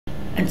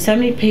And so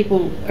many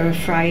people are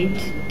afraid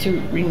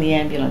to ring the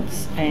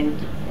ambulance, and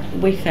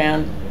we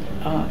found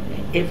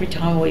every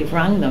time we've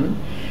rung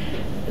them,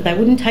 they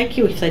wouldn't take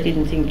you if they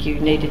didn't think you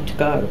needed to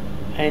go,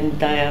 and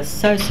they are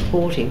so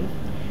supportive.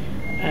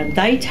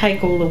 They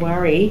take all the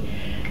worry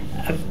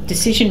of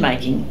decision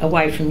making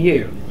away from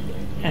you,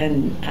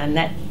 and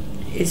that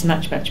is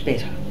much, much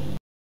better.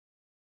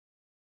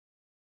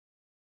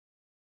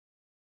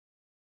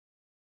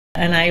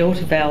 An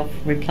aorta valve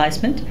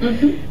replacement,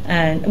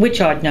 and which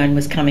I'd known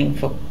was coming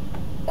for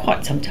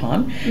quite some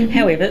time.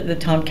 However, the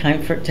time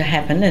came for it to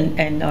happen,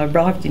 and I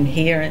arrived in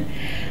here,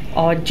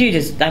 and due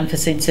to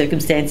unforeseen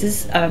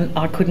circumstances,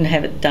 I couldn't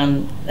have it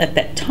done at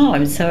that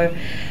time. So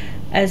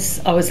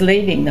as I was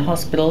leaving the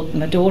hospital,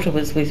 my daughter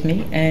was with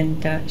me,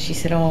 and she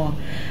said, "Oh,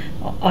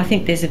 I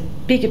think there's a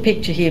bigger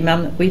picture here,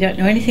 Mum, that we don't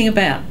know anything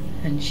about."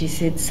 And she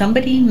said,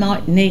 "Somebody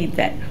might need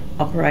that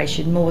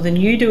operation more than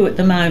you do at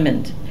the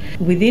moment."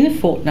 Within a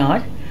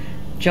fortnight,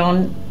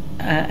 John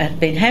had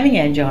been having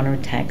angina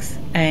attacks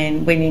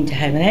and went in to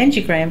have an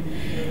angiogram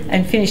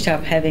and finished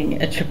up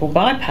having a triple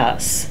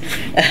bypass.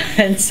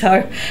 And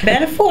so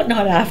about a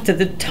fortnight after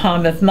the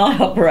time of my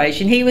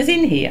operation, he was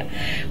in here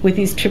with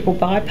his triple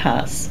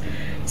bypass.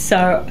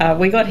 So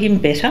we got him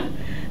better,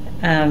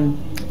 and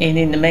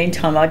in the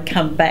meantime I'd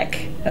come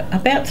back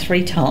about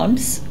 3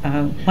 times,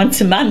 once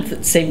a month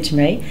it seemed to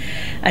me,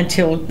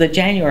 until the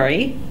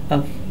January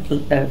of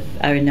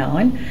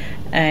 2009,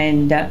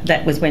 and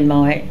that was when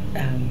my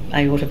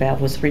aorta valve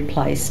was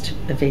replaced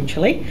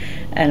eventually,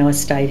 and I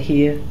stayed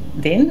here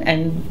then,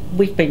 and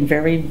we've been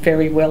very,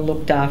 very well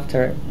looked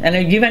after.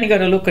 And you've only got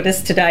to look at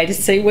us today to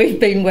see we've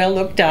been well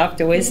looked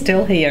after. We're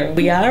still here.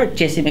 We are at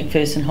Jessie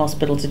McPherson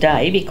Hospital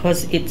today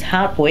because it's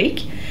Heart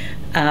Week,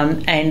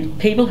 and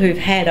people who've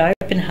had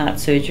open heart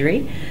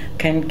surgery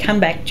can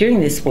come back during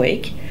this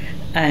week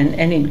and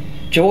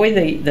enjoy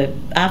the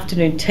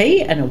afternoon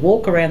tea and a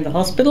walk around the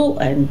hospital,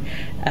 and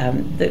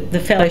the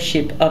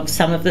fellowship of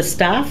some of the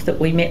staff that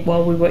we met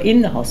while we were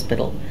in the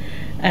hospital.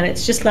 And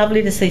it's just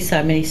lovely to see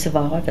so many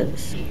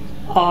survivors.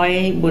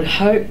 I would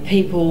hope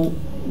people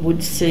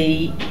would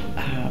see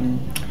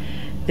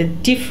the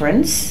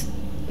difference,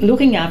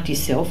 looking after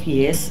yourself,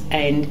 yes,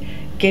 and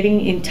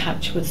getting in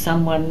touch with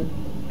someone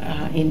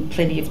in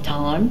plenty of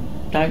time.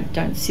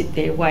 Don't sit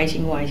there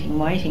waiting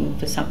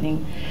for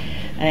something,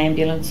 an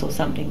ambulance or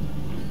something.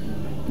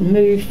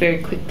 Move very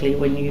quickly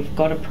when you've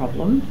got a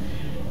problem,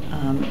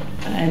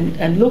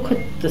 and look at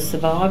the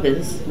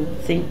survivors and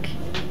think,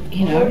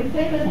 you know,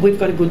 we've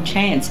got a good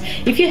chance.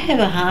 If you have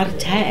a heart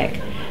attack,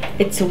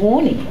 it's a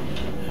warning,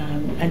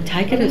 and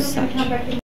take it as such.